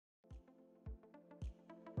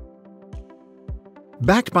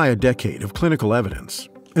Backed by a decade of clinical evidence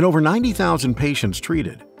and over 90,000 patients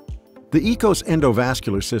treated, the EKOS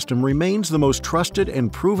endovascular system remains the most trusted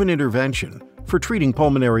and proven intervention for treating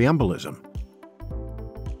pulmonary embolism.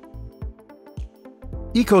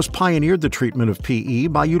 EKOS pioneered the treatment of PE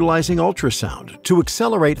by utilizing ultrasound to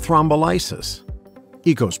accelerate thrombolysis.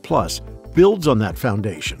 EKOS Plus builds on that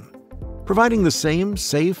foundation, providing the same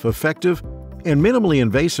safe, effective, and minimally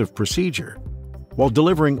invasive procedure while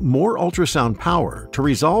delivering more ultrasound power to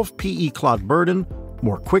resolve PE clot burden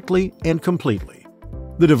more quickly and completely.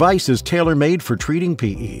 The device is tailor-made for treating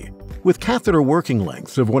PE, with catheter working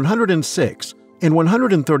lengths of 106 and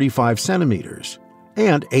 135 centimeters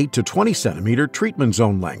and 8 to 20 centimeter treatment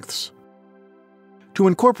zone lengths. To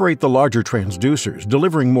incorporate the larger transducers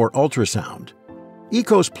delivering more ultrasound,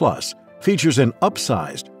 EKOS Plus features an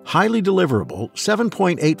upsized, highly deliverable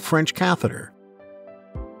 7.8 French catheter.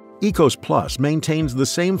 EKOS Plus maintains the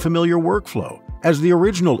same familiar workflow as the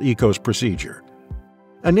original EKOS procedure,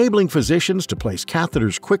 enabling physicians to place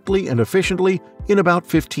catheters quickly and efficiently in about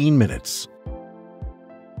 15 minutes.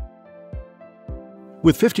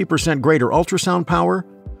 With 50% greater ultrasound power,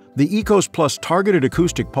 the EKOS Plus targeted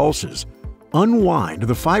acoustic pulses unwind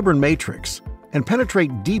the fibrin matrix and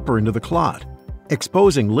penetrate deeper into the clot,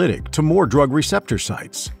 exposing lytic to more drug receptor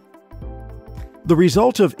sites. The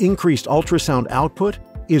result of increased ultrasound output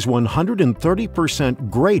is 130%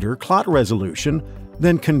 greater clot resolution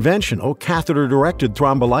than conventional catheter-directed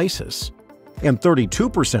thrombolysis, and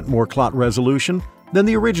 32% more clot resolution than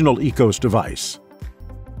the original EKOS device.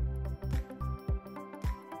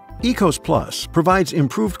 EKOS Plus provides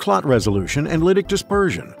improved clot resolution and lytic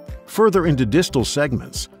dispersion further into distal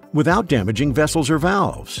segments without damaging vessels or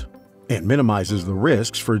valves, and minimizes the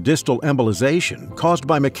risks for distal embolization caused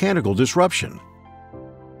by mechanical disruption.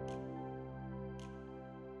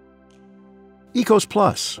 EKOS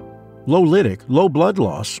Plus, low lytic, low blood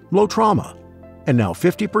loss, low trauma, and now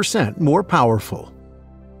 50% more powerful.